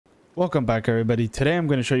Welcome back, everybody. Today I'm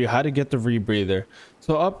going to show you how to get the rebreather.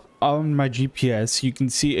 So up on my GPS you can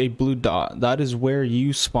see a blue dot. That is where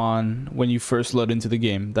you spawn when you first load into the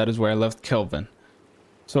game. That is where I left Kelvin.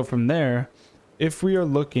 So from there, if we are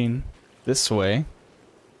looking this way,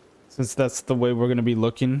 since that's the way we're going to be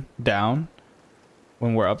looking down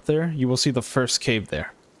when we're up there, you will see the first cave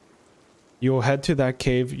there. You'll head to that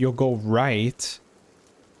cave, you'll go right,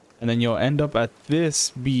 and then you'll end up at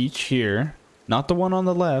this beach here. Not the one on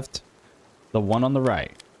the left, the one on the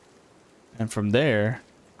right. And from there,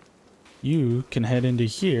 you can head into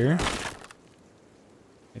here.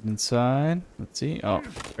 Get inside. Let's see. Oh,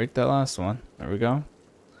 break that last one. There we go.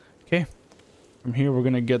 Okay. From here, we're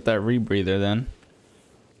going to get that rebreather then.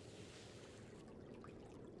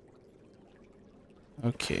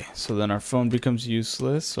 Okay, so then our phone becomes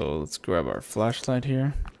useless. So let's grab our flashlight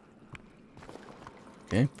here.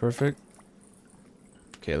 Okay, perfect.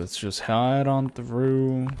 Okay, let's just head on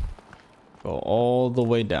through, go all the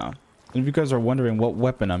way down. And if you guys are wondering what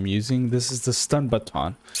weapon I'm using, this is the stun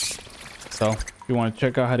baton. So if you want to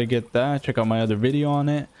check out how to get that, check out my other video on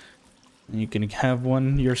it. And you can have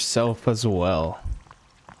one yourself as well.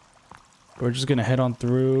 We're just going to head on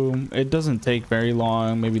through. It doesn't take very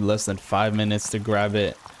long, maybe less than 5 minutes to grab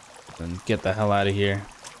it and get the hell out of here.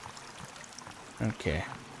 Okay.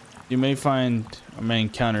 You may find or may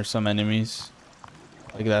encounter some enemies.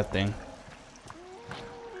 Like that thing.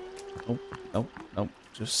 Nope, nope, nope.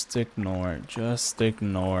 Just ignore it. Just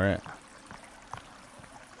ignore it.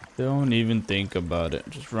 Don't even think about it.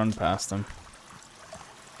 Just run past them.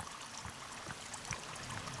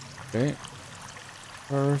 Okay.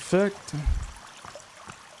 Perfect.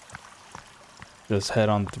 Just head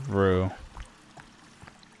on through.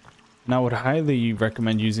 Now, I would highly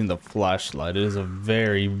recommend using the flashlight. It is a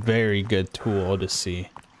very, very good tool to see.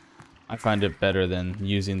 I find it better than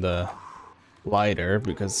using the lighter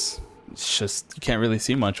because it's just, you can't really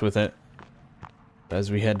see much with it.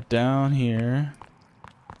 As we head down here,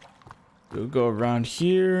 we'll go around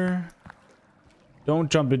here.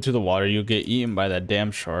 Don't jump into the water, you'll get eaten by that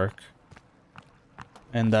damn shark.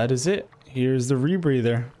 And that is it. Here's the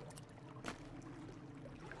rebreather.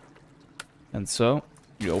 And so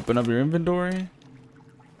you open up your inventory.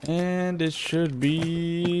 And it should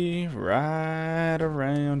be right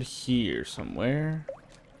around here somewhere.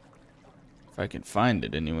 If I can find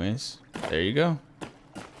it anyways. There you go.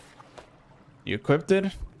 You equipped it.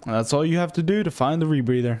 And that's all you have to do to find the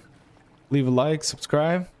rebreather. Leave a like,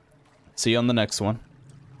 subscribe. See you on the next one.